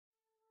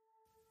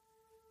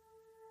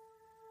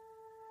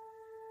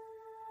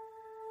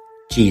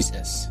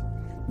Jesus,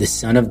 the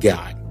Son of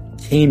God,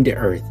 came to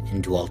earth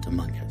and dwelt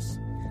among us.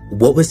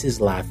 What was his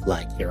life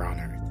like here on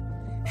earth?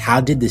 How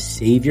did the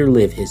Savior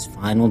live his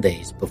final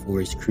days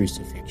before his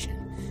crucifixion?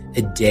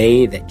 A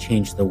day that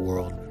changed the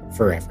world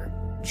forever.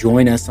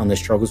 Join us on the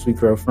Struggles We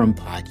Grow From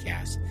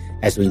podcast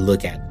as we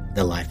look at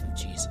the life of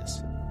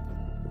Jesus.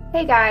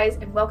 Hey guys,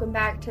 and welcome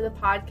back to the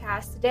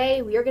podcast.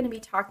 Today we are going to be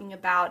talking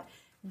about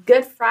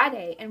Good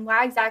Friday. And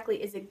why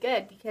exactly is it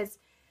good? Because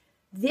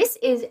this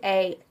is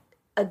a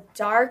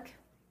dark,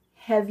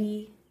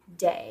 heavy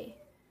day.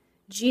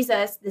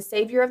 Jesus, the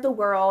Savior of the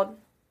world,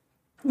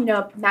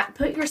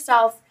 put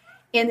yourself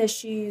in the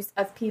shoes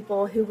of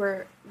people who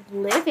were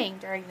living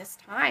during this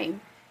time.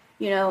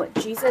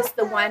 Jesus,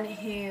 the one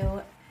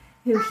who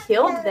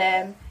healed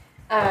them.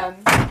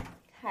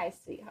 Hi,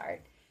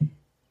 sweetheart.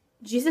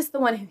 Jesus, the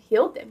one who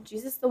healed them.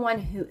 Jesus, the one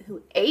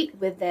who ate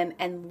with them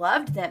and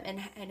loved them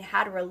and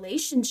had a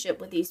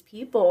relationship with these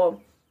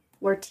people,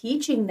 were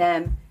teaching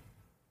them,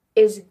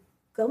 is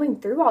going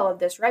through all of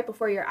this right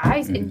before your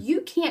eyes, and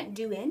you can't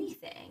do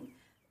anything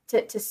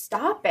to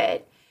stop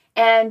it.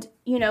 And,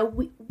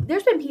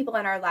 there's been people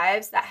in our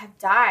lives that have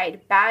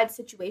died, bad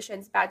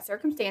situations, bad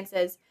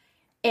circumstances,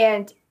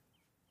 and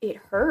it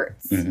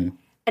hurts. Mm-hmm.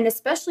 And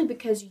especially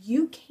because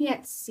you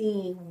can't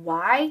see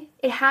why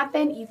it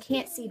happened. You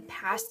can't see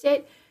past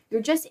it.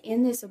 You're just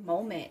in this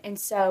moment. And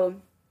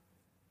so,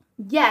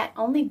 yet,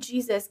 only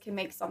Jesus can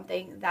make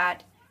something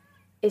that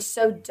is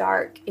so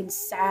dark and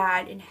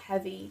sad and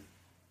heavy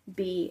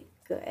be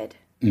good,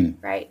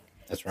 right?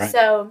 That's right.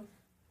 So,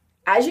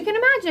 as you can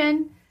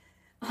imagine,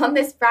 on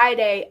this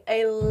Friday,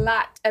 a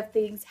lot of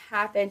things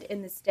happened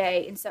in this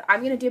day. And so I'm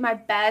going to do my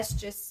best.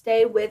 Just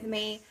stay with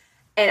me.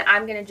 And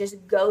I'm going to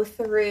just go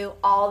through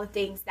all the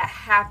things that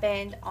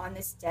happened on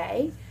this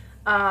day.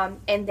 And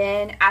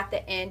then at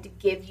the end,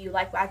 give you,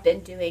 like I've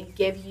been doing,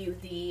 give you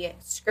the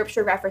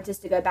scripture references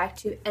to go back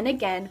to. And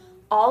again,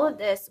 all of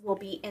this will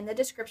be in the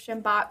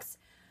description box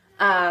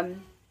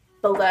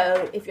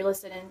below. If you're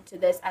listening to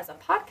this as a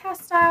podcast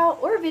style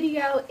or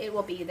video, it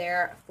will be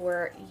there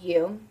for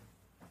you.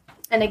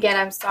 And again,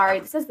 I'm sorry,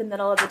 this is the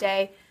middle of the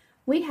day.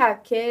 We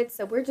have kids,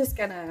 so we're just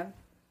gonna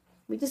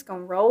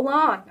roll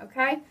on,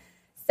 okay?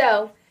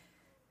 So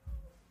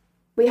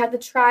we have the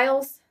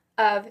trials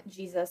of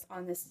Jesus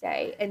on this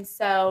day. And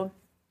so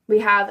we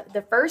have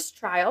the first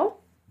trial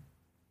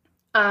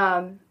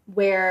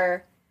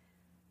where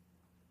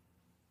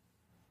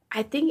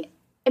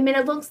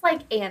it looks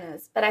like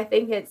Anna's, but I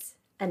think it's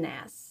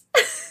Annas.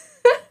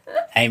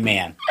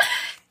 Amen.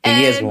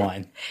 He is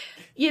one.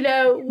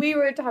 We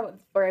were talking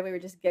before and we were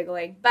just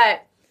giggling,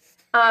 but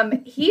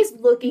he's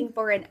looking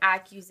for an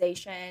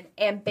accusation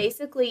and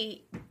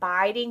basically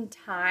biding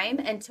time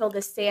until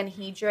the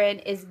Sanhedrin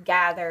is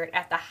gathered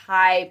at the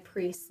high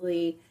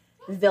priestly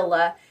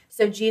villa.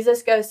 So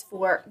Jesus goes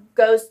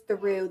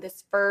through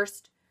this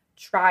first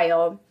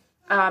trial,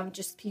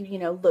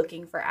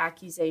 looking for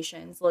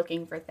accusations,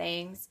 looking for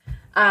things.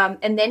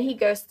 And then he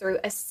goes through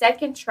a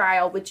second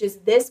trial,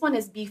 this one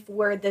is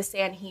before the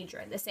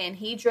Sanhedrin. The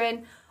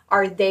Sanhedrin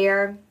are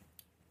there.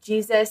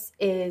 Jesus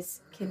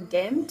is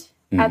condemned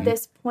at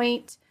this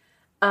point.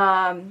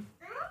 And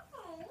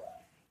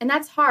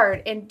that's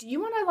hard. And do you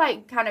want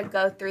to kind of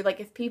go through,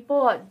 if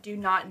people do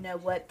not know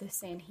what the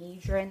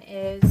Sanhedrin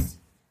is?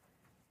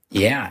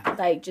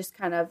 Yeah. Just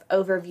kind of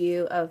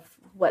overview of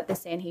what the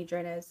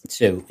Sanhedrin is.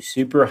 So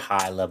super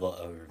high level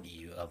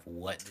overview of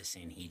what the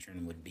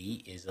Sanhedrin would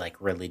be is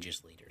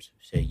religious leaders.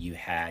 So you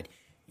had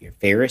your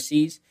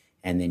Pharisees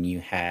and then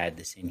you had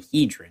the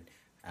Sanhedrin.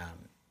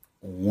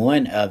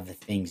 One of the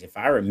things, if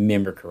I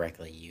remember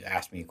correctly, you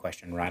asked me a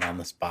question right on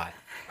the spot.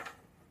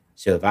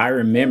 So if I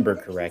remember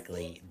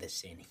correctly, the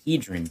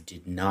Sanhedrin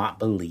did not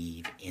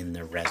believe in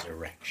the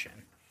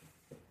resurrection.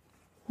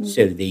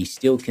 So they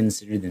still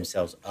considered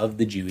themselves of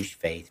the Jewish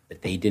faith,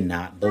 but they did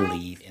not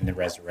believe in the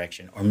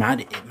resurrection. Or it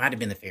might have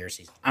been the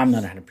Pharisees. I'm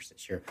not 100%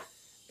 sure.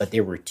 But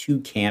there were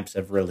two camps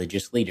of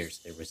religious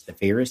leaders. There was the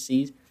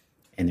Pharisees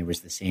and there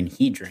was the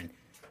Sanhedrin.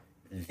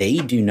 They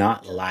do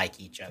not like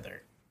each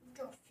other.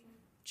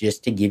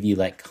 Just to give you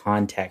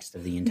context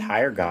of the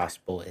entire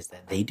gospel is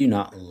that they do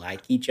not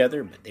like each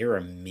other, but there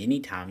are many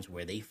times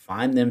where they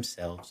find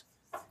themselves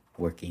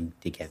working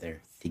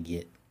together to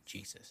get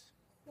Jesus.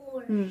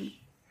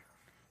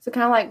 So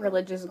kind of like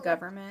religious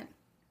government.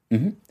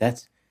 You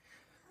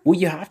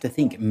have to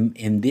think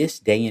in this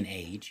day and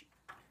age,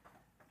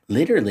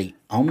 literally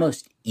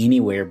almost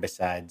anywhere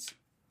besides,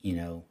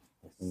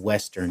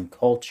 Western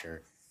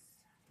culture,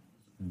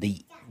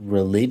 the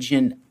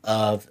religion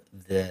of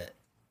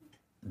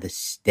the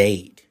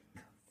state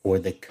or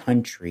the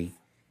country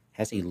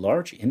has a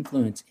large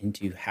influence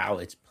into how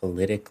it's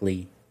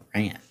politically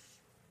ran.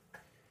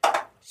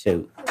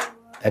 So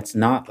that's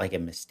not a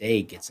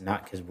mistake. It's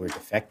not because we're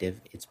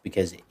defective. It's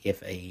because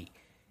if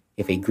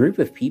a group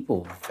of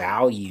people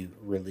value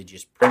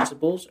religious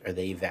principles or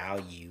they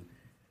value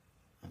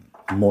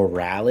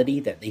morality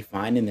that they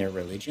find in their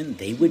religion,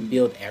 they would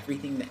build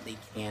everything that they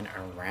can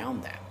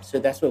around that. So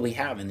that's what we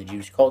have in the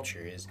Jewish culture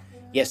is,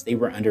 yes, they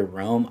were under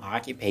Rome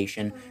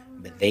occupation,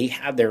 But they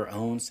had their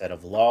own set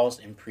of laws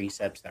and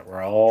precepts that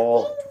were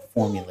all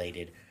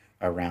formulated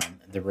around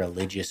the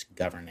religious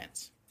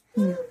governance.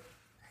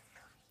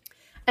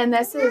 And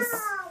this is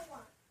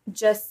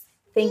just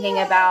thinking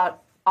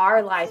about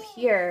our life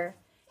here,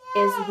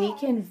 is we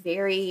can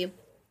very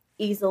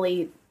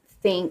easily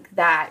think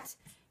that,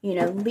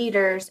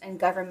 leaders and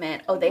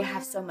government, they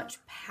have so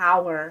much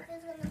power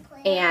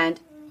and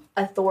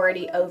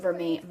authority over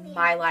me.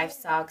 My life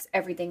sucks.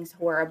 Everything's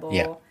horrible.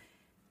 Yeah.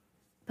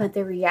 But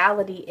the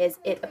reality is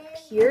it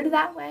appeared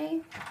that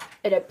way.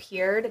 It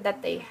appeared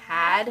that they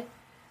had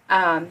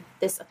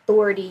this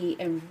authority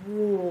and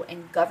rule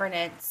and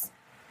governance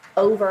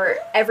over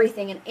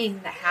everything and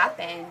anything that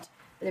happened.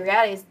 But the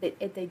reality is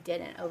that they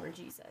didn't over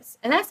Jesus.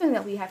 And that's something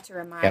that we have to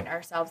remind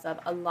ourselves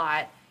of a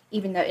lot,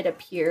 even though it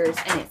appears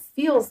and it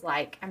feels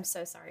like, I'm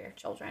so sorry, our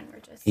children were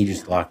just... He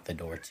just locked the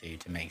door, too,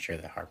 to make sure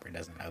that Harper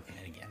doesn't open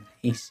it again.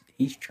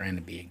 He's trying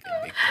to be a good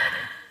big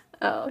brother.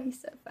 Oh, he's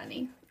so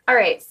funny. All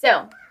right,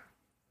 so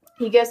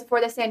he goes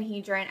before the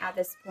Sanhedrin at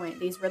this point,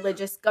 these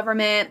religious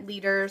government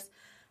leaders,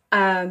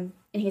 and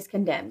he's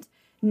condemned.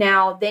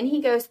 Now, then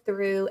he goes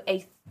through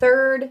a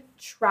third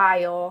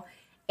trial,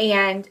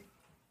 and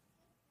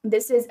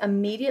this is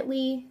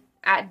immediately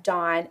at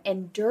dawn.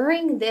 And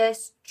during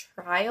this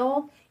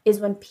trial is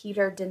when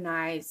Peter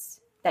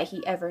denies that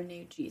he ever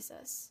knew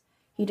Jesus.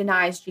 He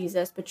denies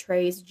Jesus,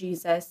 betrays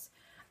Jesus.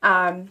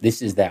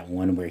 This is that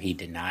one where he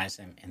denies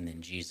him, and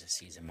then Jesus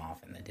sees him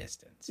off in the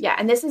distance. Yeah,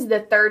 and this is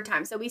the third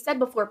time. So we said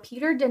before,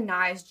 Peter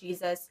denies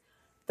Jesus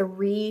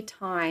 3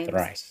 times.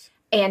 Thrice.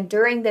 And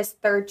during this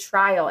third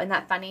trial, isn't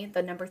that funny?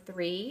 The number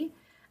 3,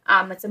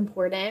 it's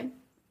important.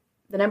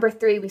 The number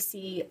 3 we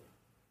see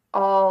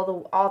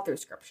all through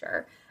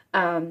Scripture.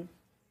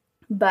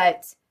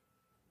 But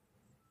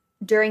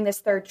during this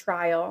third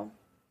trial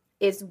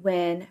is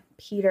when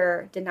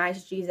Peter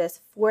denies Jesus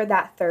for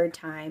that third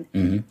time.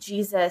 Mm-hmm.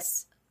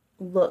 Jesus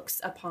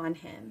looks upon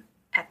him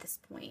at this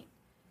point.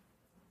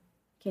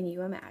 Can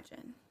you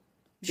imagine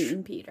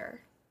being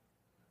Peter?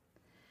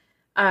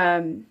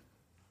 And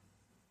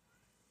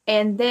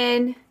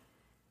then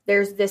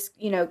there's this,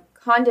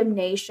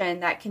 condemnation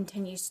that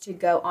continues to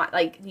go on,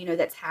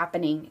 that's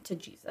happening to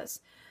Jesus.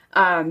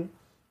 And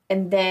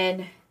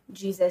then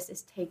Jesus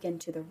is taken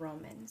to the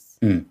Romans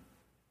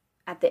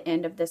at the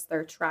end of this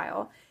third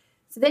trial.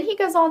 So then he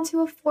goes on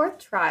to a fourth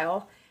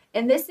trial.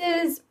 And this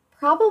is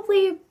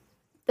probably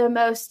the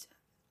most,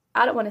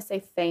 I don't want to say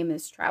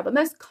famous trial, but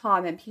most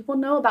common. People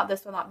know about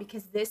this one a lot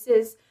because this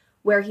is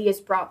where he is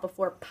brought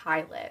before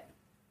Pilate.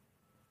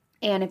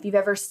 And if you've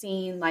ever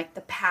seen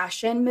the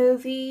Passion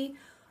movie,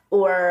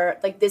 or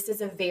this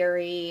is a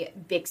very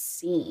big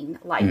scene,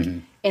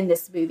 in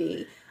this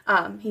movie.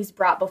 He's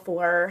brought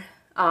before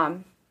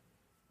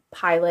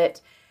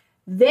Pilate.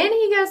 Then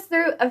he goes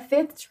through a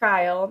fifth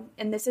trial,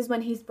 and this is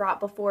when he's brought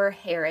before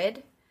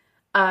Herod.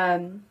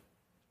 And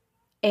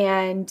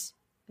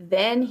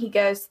then he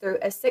goes through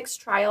a sixth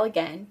trial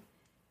again,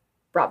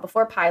 brought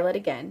before Pilate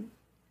again.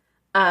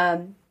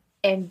 And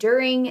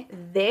during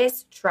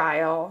this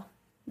trial,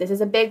 this is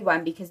a big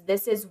one because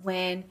this is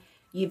when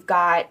you've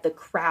got the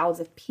crowds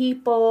of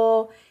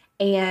people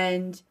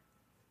and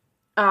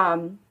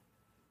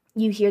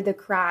you hear the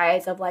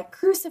cries of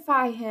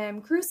crucify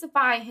him,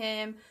 crucify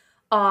him,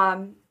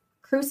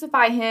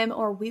 crucify him,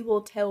 or we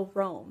will tell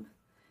Rome,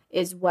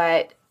 is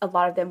what a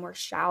lot of them were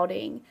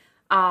shouting.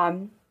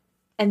 And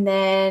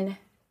then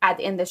at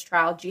the end of this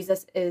trial,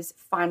 Jesus is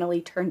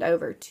finally turned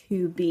over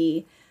to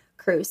be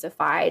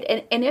crucified.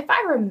 And if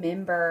I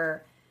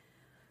remember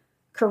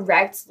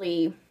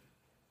correctly,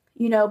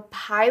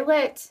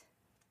 Pilate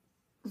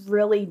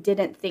really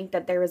didn't think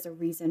that there was a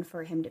reason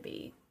for him to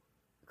be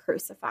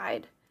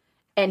crucified.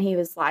 And he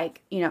was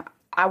like,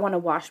 I want to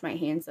wash my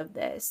hands of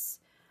this.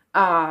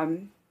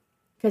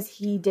 Because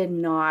he did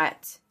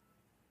not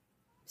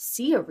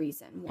see a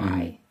reason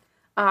why.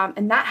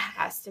 And that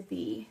has to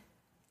be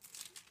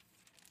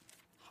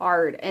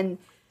hard. And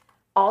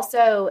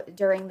also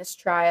during this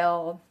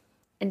trial,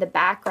 in the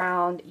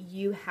background,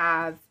 you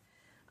have,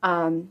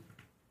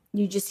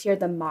 you just hear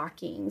the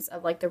mockings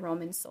of the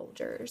Roman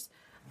soldiers.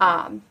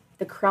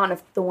 The crown of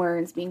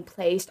thorns being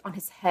placed on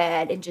his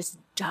head and just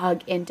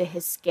dug into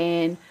his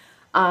skin.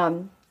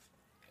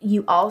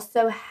 You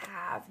also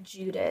have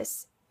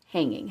Judas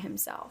hanging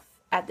himself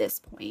at this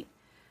point,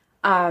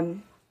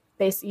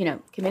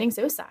 committing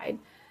suicide.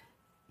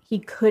 He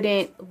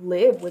couldn't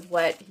live with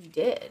what he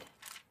did,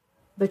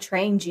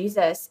 betraying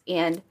Jesus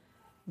and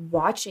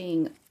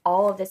watching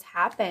all of this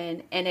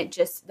happen, and it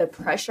just, the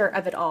pressure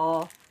of it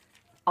all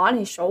on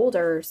his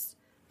shoulders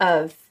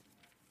of,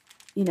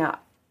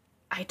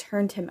 I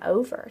turned him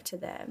over to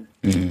them.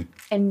 Mm-hmm.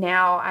 And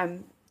now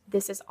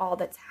this is all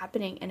that's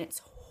happening, and it's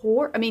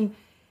horrible. I mean,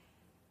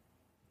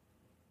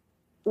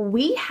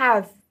 we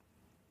have,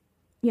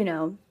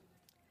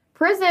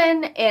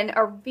 prison and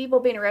our people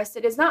being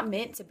arrested is not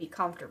meant to be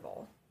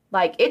comfortable.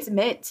 It's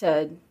meant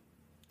to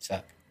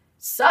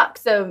suck.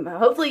 So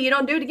hopefully you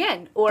don't do it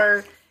again.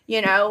 Or,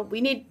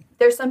 we need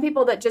There's some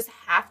people that just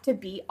have to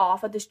be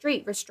off of the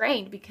street,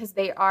 restrained, because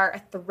they are a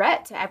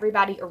threat to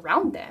everybody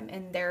around them,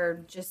 and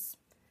they're just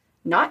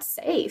not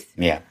safe.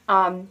 Yeah.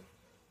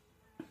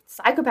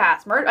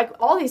 Psychopaths, murder, like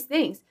all these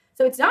things.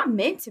 So it's not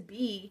meant to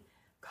be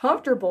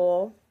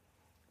comfortable,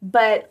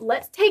 but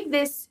let's take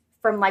this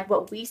from like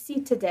what we see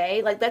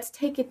today. Like, let's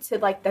take it to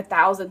like the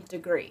 1000th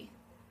degree.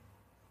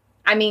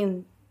 I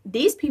mean,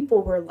 these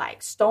people were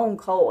like stone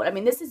cold. I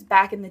mean, this is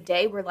back in the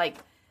day where like,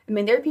 I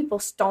mean, there are people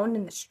stoned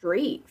in the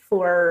street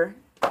for,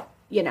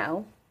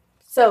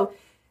 so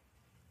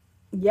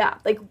yeah,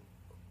 like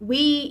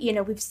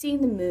we've seen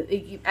the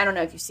movie. I don't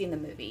know if you've seen the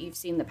movie, you've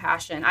seen The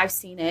Passion. I've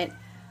seen it.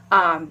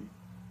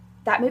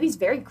 That movie's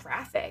very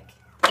graphic,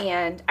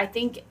 and I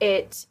think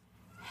it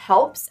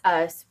helps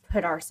us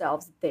put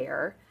ourselves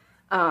there,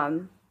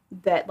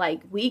 that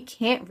like we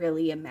can't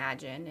really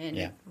imagine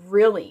and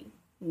really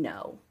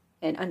know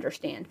and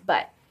understand,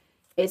 but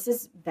it's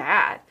just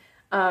bad.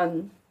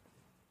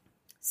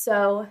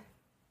 So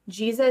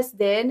Jesus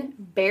then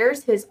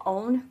bears his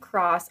own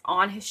cross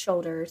on his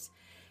shoulders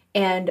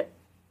and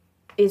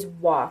is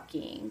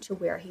walking to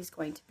where he's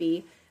going to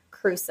be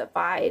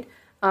crucified,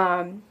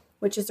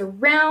 which is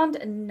around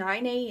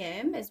 9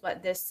 a.m. is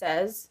what this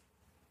says.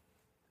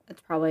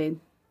 It's probably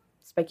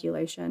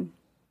speculation.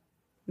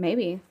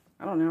 Maybe.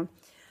 I don't know.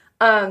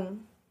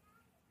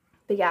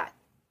 But yeah,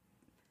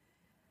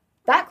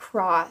 that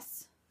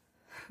cross,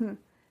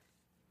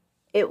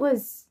 it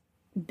was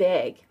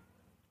big.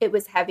 It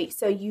was heavy.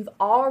 So you've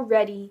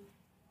already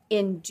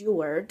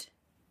endured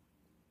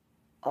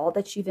all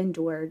that you've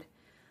endured,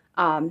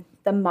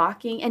 the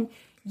mocking. And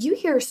you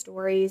hear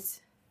stories,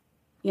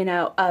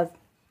 of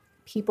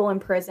people in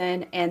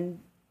prison and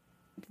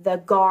the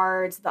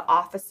guards, the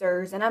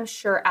officers, and I'm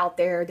sure out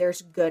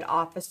there's good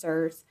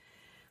officers.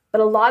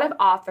 But a lot of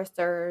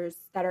officers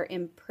that are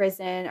in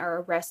prison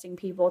are arresting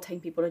people, taking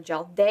people to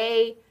jail.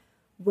 They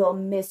will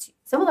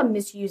some of them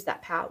misuse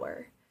that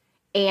power,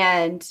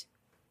 and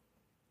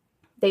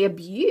they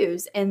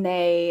abuse, and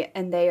they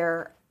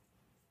are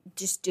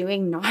just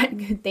doing not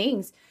good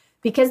things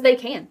because they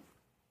can.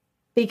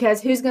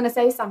 Because who's going to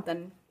say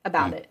something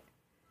about it?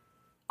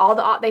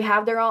 They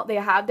have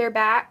their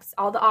backs.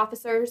 All the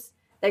officers,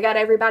 they got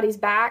everybody's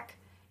back.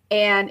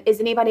 And is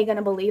anybody going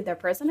to believe their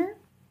prisoner?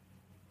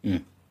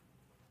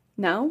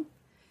 No.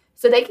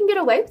 So they can get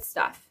away with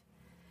stuff.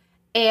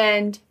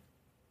 And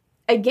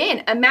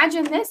again,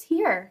 imagine this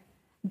here.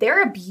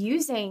 They're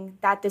abusing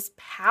this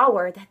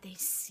power that they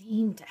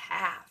seem to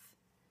have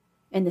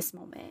in this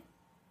moment.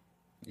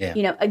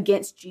 Yeah.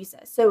 Against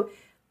Jesus. So,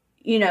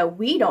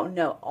 we don't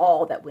know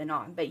all that went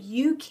on, but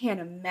you can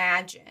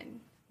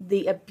imagine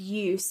the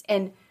abuse.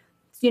 And,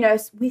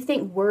 we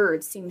think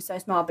words seem so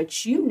small, but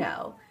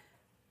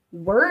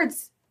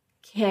words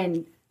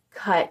can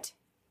cut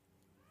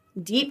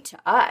deep to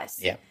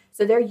us. Yeah.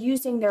 So they're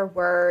using their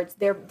words.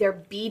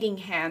 They're beating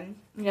him.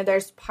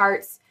 There's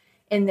parts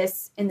in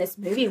this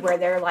movie where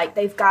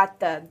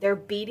they're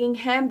beating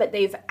him, but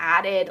they've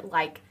added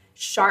like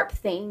sharp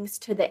things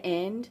to the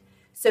end.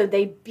 So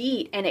they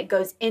beat and it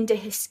goes into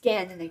his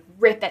skin and they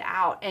rip it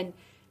out. And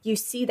you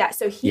see that.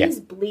 So he's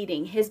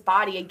bleeding. His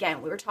body,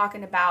 again, we were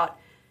talking about,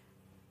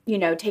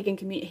 taking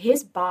communion.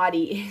 His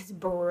body is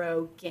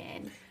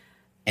broken.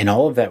 And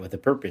all of that with a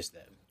purpose, though.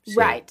 So,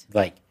 right.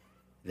 Like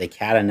the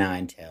cat o'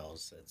 nine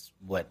tails, that's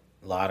what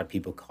a lot of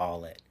people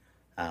call it.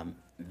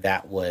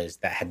 That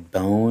had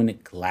bone,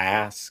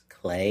 glass,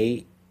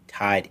 clay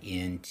tied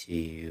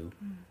into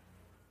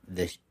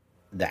the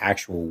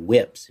actual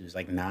whips. It was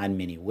like 9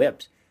 mini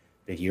whips.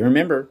 But if you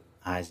remember,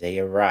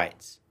 Isaiah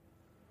writes,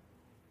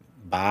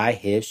 by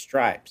his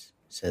stripes.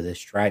 So the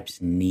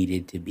stripes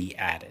needed to be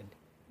added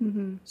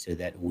so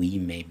that we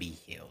may be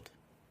healed.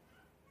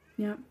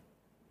 Yep.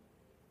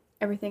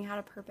 Everything had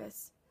a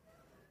purpose.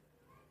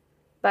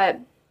 But,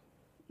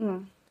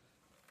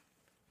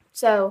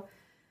 so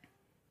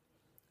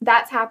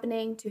that's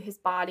happening to his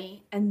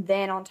body. And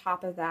then on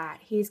top of that,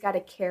 he's got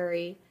to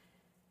carry,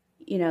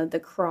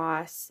 the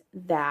cross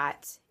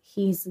that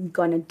he's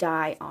going to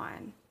die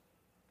on.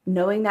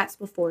 Knowing that's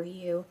before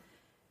you,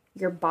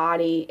 your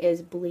body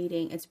is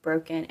bleeding, it's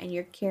broken, and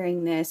you're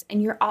carrying this.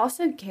 And you're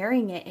also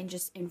carrying it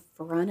in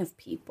front of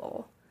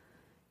people.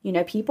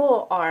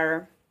 People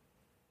are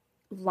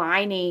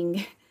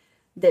lining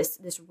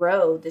this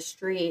road, the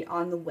street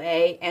on the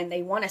way, and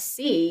they want to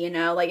see,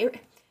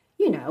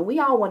 we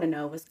all want to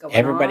know what's going on.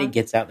 Everybody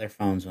gets out their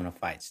phones when a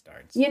fight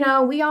starts.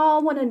 We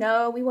all want to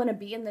know. We want to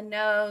be in the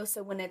know.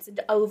 So when it's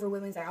over,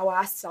 women's like, oh,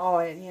 I saw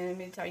it. Let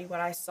me tell you what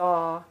I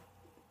saw.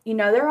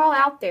 They're all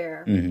out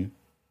there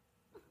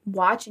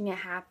watching it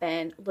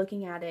happen,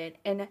 looking at it.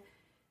 And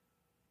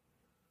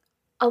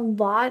a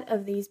lot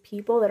of these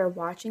people that are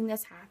watching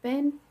this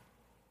happen,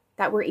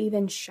 that were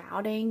even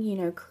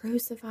shouting,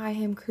 crucify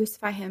him,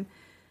 crucify him.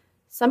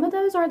 Some of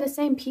those are the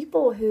same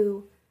people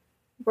who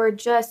were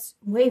just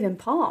waving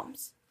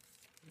palms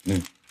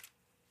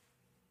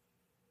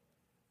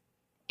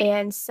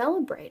and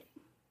celebrating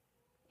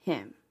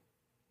him,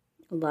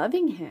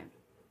 loving him.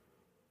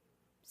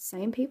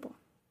 Same people.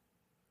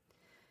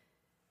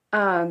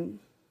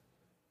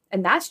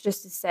 And that's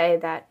just to say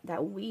that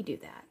we do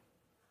that.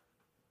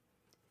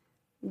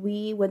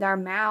 We, with our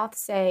mouth,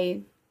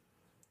 say,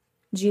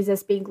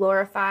 Jesus be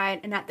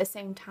glorified, and at the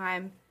same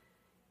time,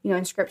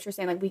 in Scripture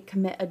saying like we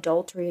commit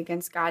adultery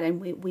against God,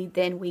 and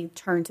we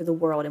turn to the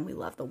world and we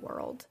love the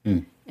world,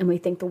 and we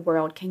think the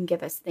world can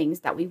give us things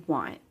that we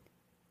want.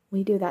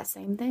 We do that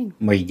same thing.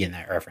 Where are you getting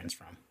that reference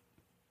from?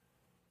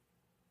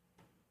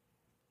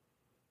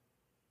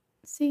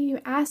 See, you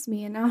asked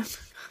me, and now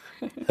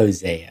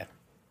Hosea.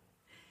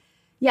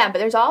 Yeah, but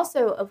there's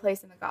also a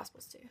place in the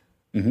Gospels too.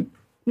 Mm-hmm.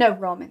 No,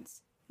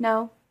 Romans.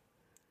 No.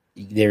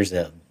 There's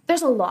a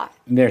lot.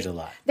 There's a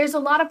lot. There's a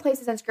lot of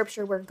places in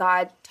Scripture where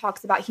God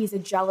talks about He's a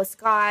jealous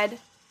God,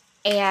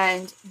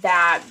 and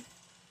that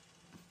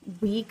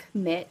we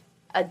commit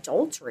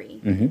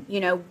adultery.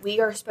 Mm-hmm. We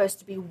are supposed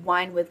to be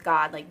one with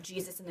God, like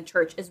Jesus and the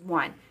church is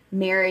one.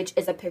 Marriage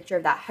is a picture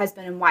of that.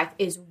 Husband and wife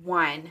is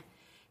one.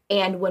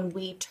 And when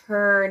we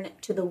turn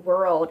to the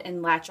world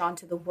and latch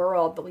onto the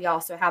world, but we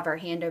also have our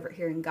hand over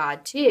here in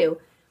God too,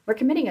 we're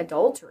committing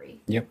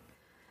adultery. Yep.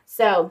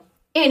 So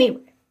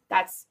anyway,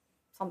 that's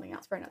something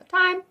else for another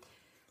time.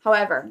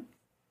 However,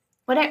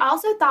 what I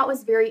also thought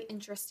was very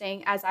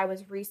interesting as I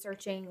was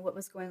researching what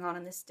was going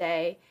on this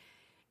day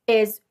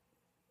is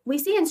we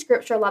see in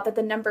Scripture a lot that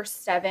the number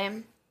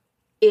 7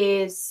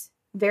 is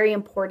very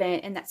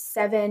important, and that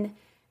 7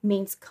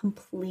 means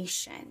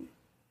completion.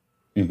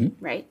 Mm-hmm.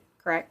 Right?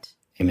 Correct?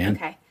 Amen.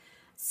 Okay.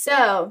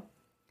 So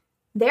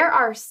there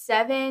are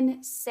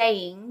 7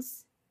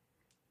 sayings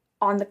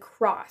on the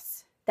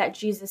cross that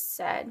Jesus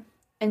said.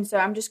 And so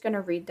I'm just going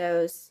to read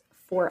those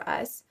for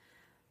us.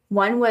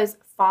 One was,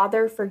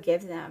 Father,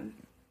 forgive them.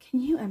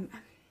 Can you?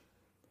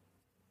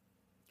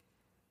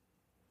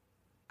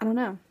 I don't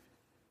know.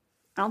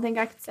 I don't think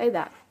I could say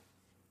that.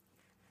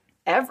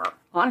 Ever,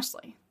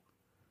 honestly.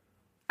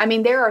 I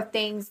mean, there are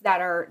things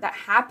that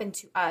happen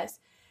to us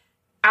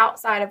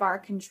outside of our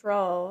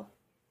control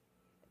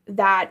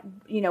that,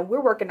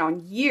 we're working on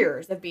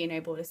years of being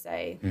able to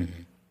say,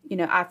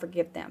 I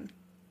forgive them.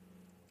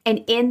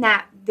 And in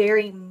that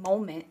very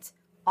moment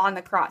on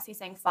the cross, he's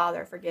saying,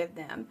 Father, forgive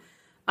them,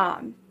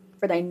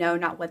 for they know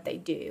not what they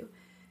do.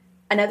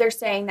 Another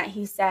saying that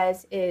he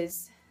says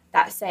is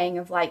that saying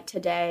of like,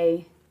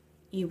 today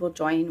you will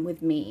join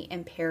with me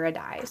in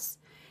paradise.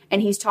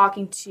 And he's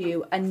talking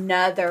to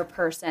another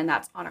person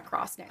that's on a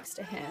cross next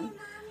to him.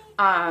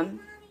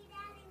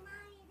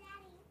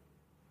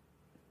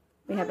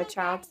 We have a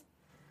child.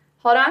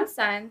 Hold on,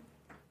 son.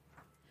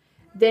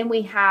 Then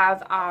we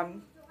have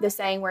the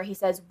saying where he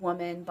says,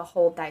 woman,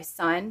 behold thy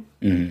son.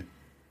 Mm-hmm. So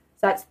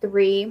that's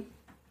 3.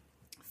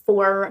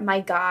 4, my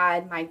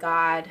God,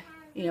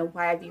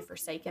 why have you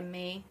forsaken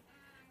me?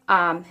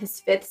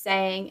 His 5th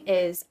saying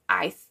is,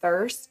 I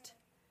thirst.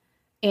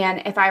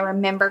 And if I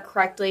remember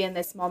correctly in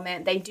this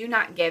moment, they do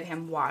not give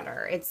him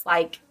water. It's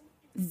like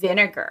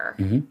vinegar.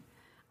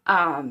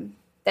 Mm-hmm.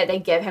 That they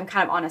give him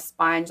kind of on a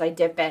sponge. They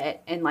dip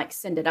it and like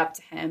send it up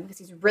to him because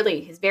he's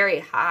very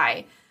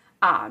high.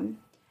 And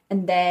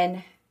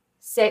then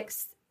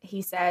 6th,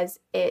 he says,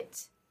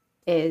 it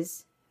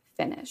is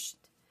finished.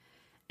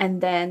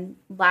 And then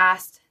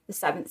last, the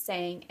 7th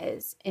saying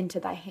is, into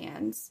thy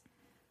hands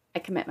I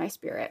commit my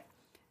spirit.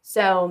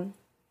 So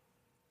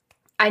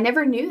I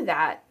never knew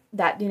that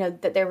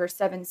there were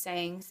 7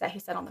 sayings that he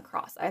said on the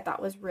cross. I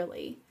thought was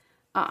really,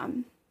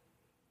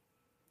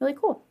 really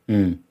cool.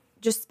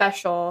 Just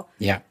special.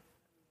 Yeah.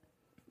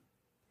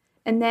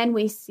 And then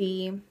we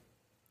see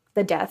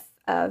the death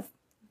of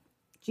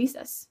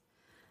Jesus.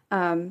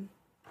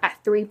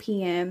 At 3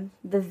 p.m.,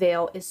 the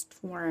veil is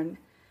torn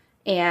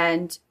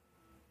and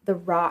the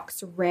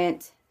rocks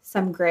rent.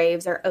 Some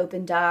graves are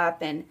opened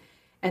up and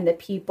the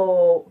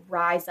people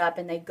rise up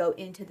and they go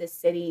into the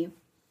city.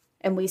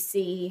 And we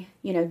see,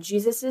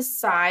 Jesus's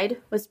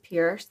side was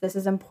pierced. This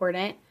is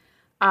important.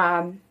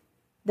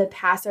 The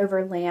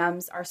Passover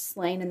lambs are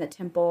slain in the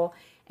temple.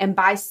 And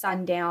by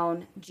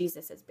sundown,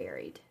 Jesus is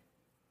buried.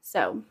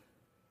 So,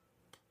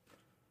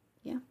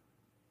 yeah.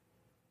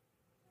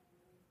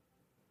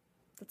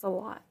 That's a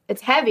lot.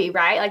 It's heavy,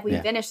 right? Like we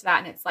finished that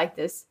and it's like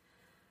this,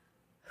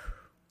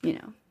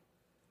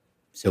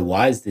 So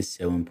why is this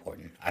so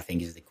important? I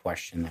think is the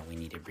question that we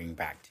need to bring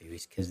back to,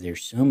 is because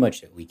there's so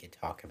much that we could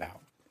talk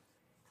about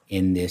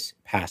in this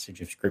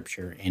passage of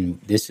Scripture.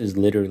 And this is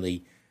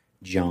literally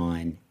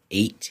John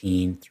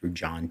 18 through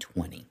John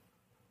 20.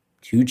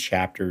 2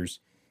 chapters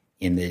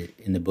in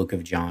the book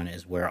of John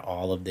is where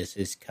all of this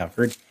is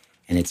covered.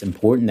 And it's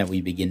important that we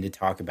begin to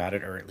talk about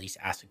it, or at least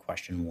ask the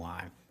question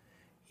why.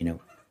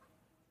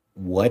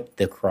 What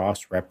the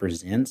cross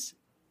represents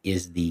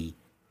is the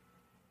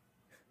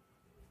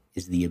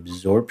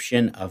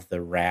absorption of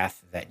the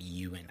wrath that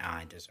you and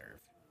I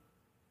deserve.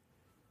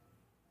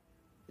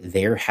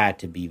 There had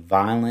to be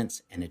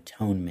violence and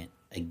atonement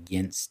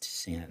against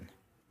sin.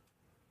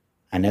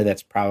 I know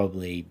that's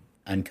probably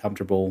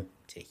uncomfortable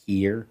to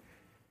hear,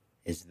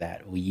 is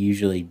that we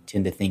usually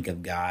tend to think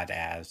of God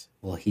as,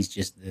 well, he's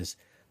just this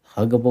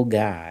huggable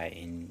guy,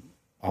 and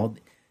all,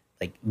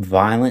 like,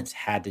 violence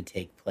had to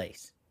take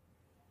place.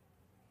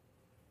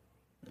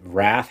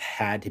 wrath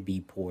had to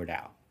be poured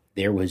out.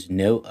 There was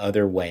no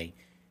other way.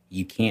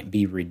 You can't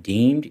be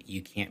redeemed.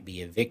 You can't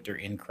be a victor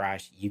in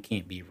Christ. You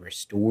can't be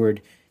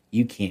restored.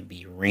 You can't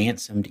be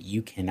ransomed.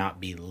 You cannot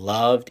be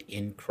loved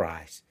in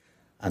Christ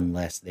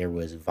unless there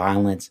was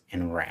violence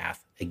and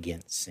wrath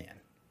against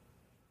sin.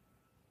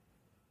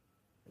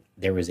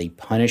 There was a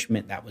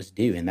punishment that was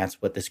due, and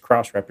that's what this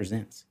cross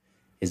represents,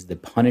 is the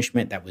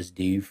punishment that was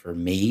due for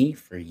me,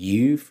 for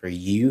you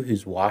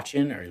who's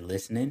watching or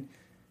listening.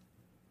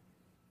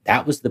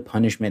 That was the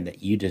punishment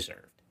that you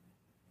deserved.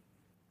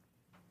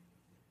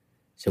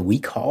 So we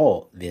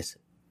call this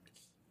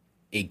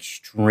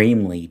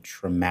extremely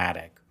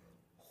traumatic,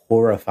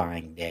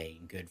 horrifying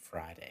day Good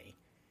Friday,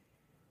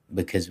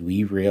 because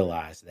we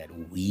realize that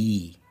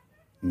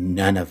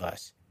none of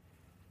us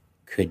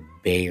could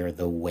bear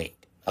the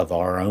weight of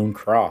our own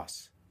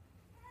cross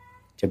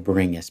to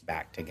bring us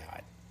back to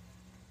God.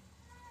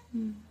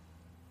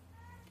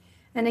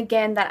 And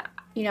again, that,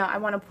 I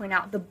want to point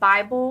out the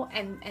Bible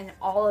and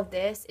all of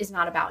this is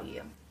not about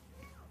you.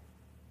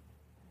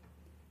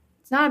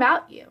 It's not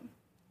about you.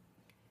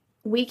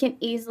 We can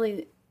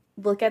easily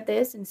look at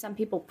this, and some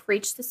people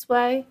preach this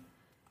way.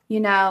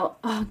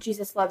 Oh,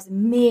 Jesus loves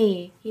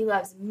me. He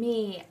loves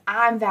me.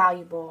 I'm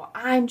valuable.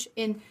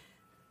 And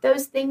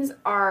those things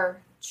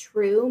are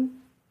true,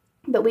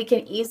 but we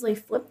can easily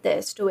flip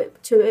this to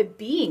it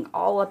being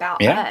all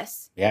about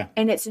us. Yeah.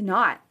 And it's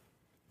not.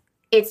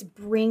 It's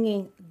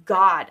bringing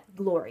God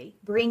glory,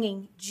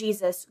 bringing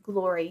Jesus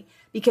glory,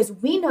 because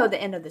we know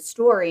the end of the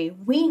story.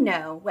 We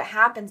know what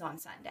happens on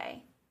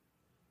Sunday.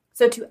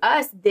 So to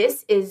us,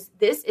 this is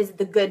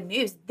the good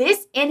news.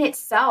 This in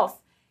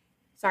itself,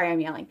 sorry,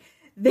 I'm yelling.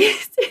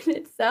 This in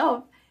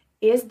itself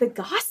is the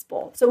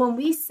gospel. So when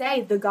we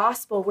say the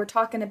gospel, we're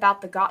talking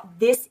about the God.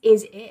 This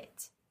is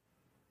it.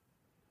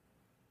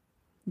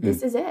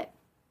 This is it.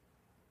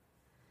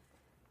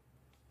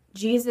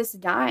 Jesus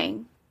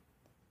dying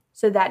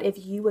so that if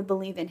you would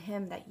believe in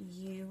him, that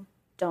you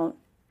don't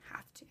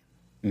have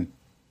to.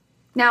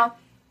 Now,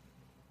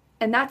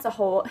 and that's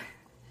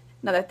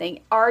another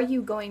thing. Are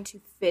you going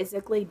to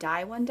physically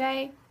die one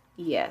day?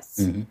 Yes.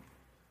 Mm-hmm.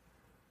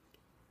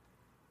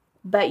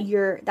 But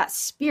that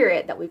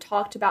spirit that we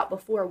talked about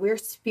before, we're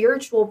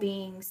spiritual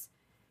beings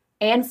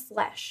and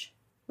flesh.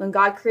 When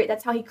God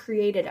that's how he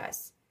created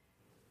us.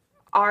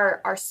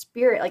 Our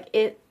spirit, like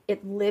it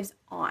lives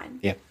on.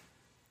 Yeah.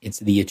 It's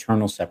the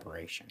eternal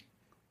separation.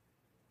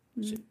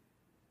 So,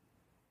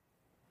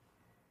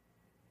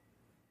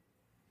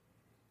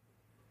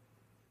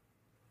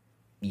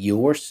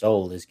 your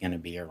soul is going to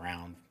be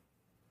around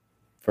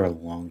for a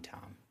long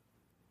time.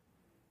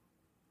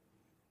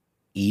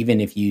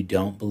 Even if you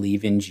don't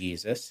believe in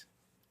Jesus,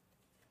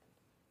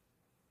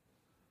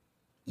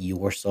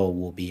 your soul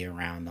will be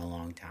around a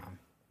long time,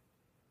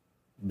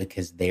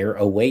 because there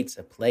awaits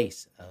a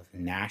place of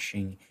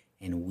gnashing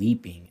and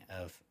weeping,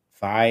 of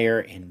fire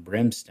and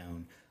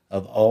brimstone,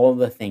 of all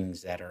the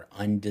things that are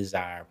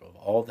undesirable,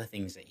 all the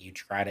things that you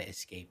try to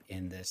escape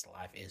in this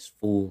life is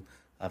full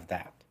of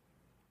that.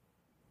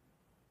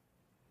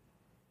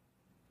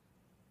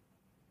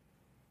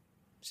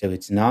 So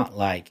it's not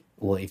like,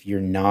 well, if you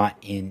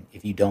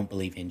don't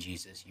believe in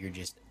Jesus, you're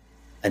just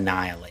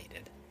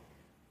annihilated.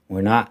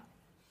 We're not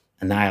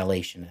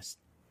annihilationists.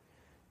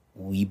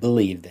 We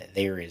believe that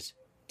there is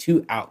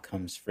two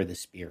outcomes for the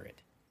spirit.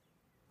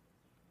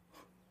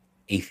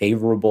 A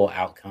favorable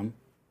outcome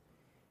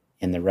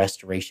in the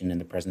restoration in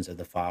the presence of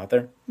the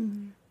Father,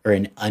 or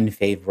an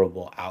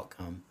unfavorable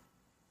outcome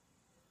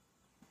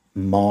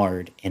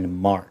marred and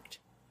marked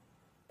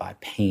by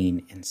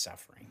pain and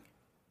suffering.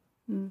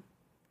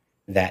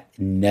 That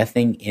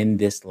nothing in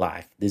this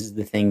life, this is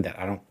the thing that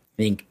I don't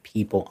think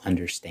people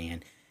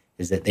understand,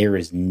 is that there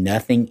is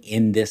nothing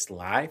in this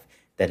life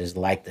that is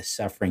like the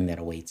suffering that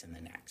awaits in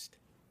the next.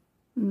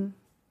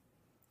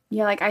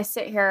 Yeah, like I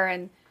sit here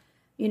and,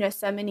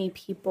 so many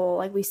people,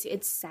 like we see,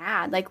 it's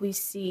sad. Like we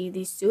see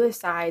these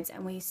suicides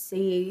and we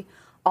see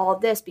all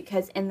this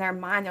because in their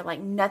mind, they're like,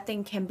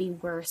 nothing can be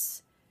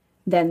worse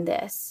than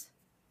this.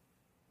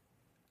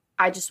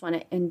 I just want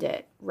to end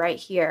it right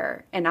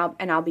here and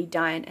I'll be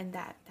done. And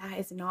that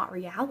is not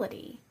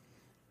reality.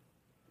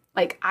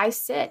 Like I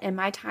sit in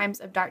my times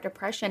of dark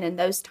depression and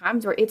those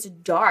times where it's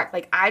dark,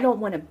 like I don't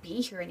want to be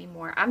here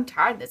anymore. I'm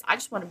tired of this. I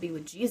just want to be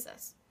with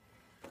Jesus.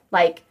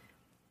 Like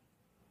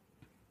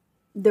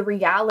the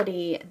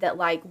reality that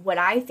like what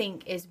I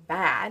think is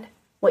bad,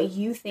 what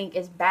you think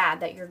is bad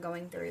that you're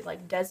going through,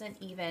 like doesn't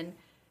even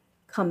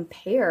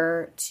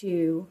compare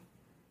to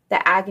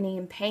the agony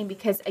and pain.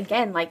 Because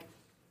again, like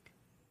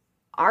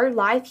our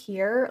life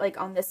here,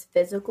 like on this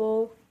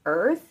physical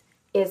earth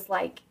is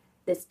like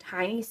this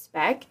tiny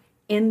speck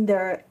in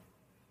the,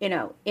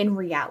 in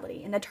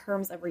reality, in the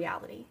terms of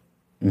reality.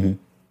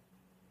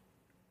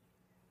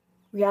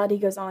 Reality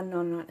goes on and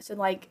on and on. So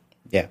like,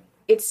 yeah.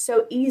 It's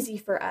so easy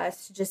for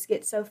us to just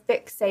get so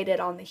fixated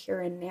on the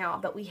here and now,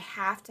 but we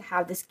have to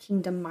have this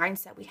kingdom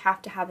mindset. We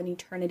have to have an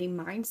eternity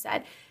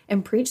mindset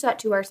and preach that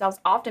to ourselves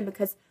often,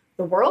 because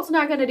the world's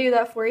not going to do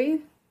that for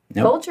you.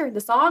 Nope. Culture, the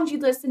songs you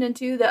listen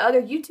to, the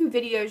other YouTube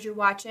videos you're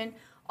watching,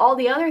 all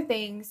the other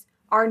things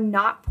are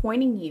not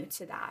pointing you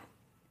to that.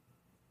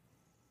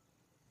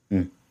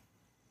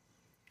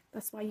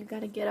 That's why you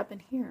got to get up in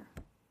here.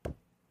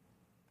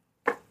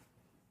 Oh,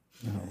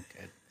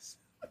 goodness.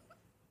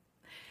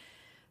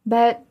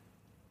 But,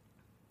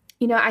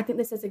 I think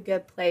this is a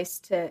good place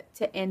to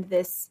end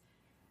this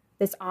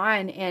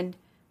on. And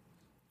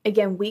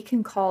again, we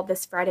can call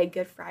this Friday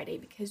Good Friday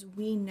because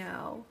we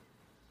know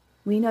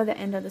the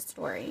end of the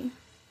story.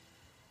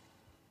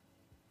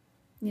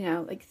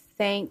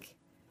 Thank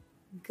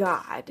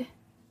God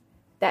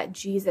that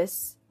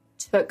Jesus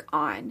took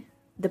on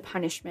the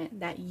punishment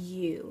that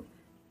you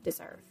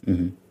deserve.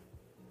 Mm-hmm.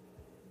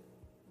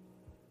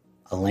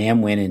 A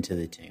lamb went into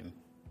the tomb,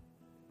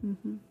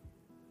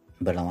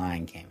 but a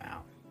lion came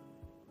out.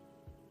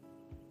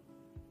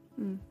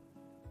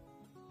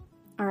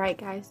 All right,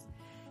 guys.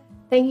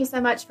 Thank you so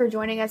much for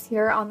joining us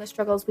here on the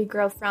Struggles We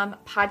Grow From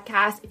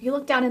podcast. If you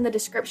look down in the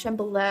description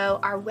below,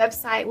 our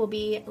website will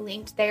be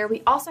linked there.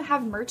 We also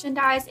have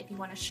merchandise if you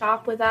want to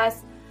shop with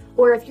us,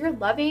 or if you're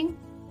loving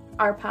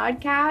our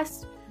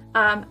podcast,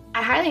 I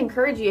highly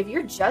encourage you, if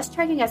you're just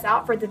checking us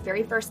out for the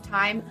very first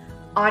time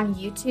on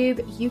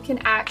YouTube, you can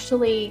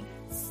actually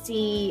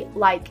see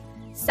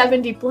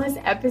 70 plus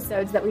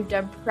episodes that we've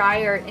done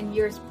in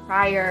years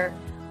prior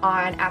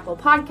on Apple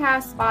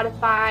Podcasts,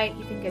 Spotify.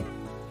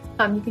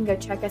 You can go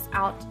check us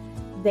out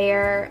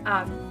there.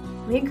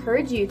 We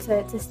encourage you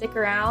to stick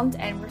around,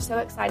 and we're so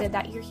excited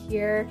that you're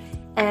here,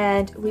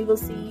 and we will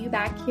see you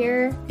back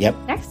here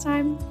next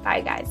time.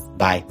 Bye, guys.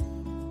 Bye.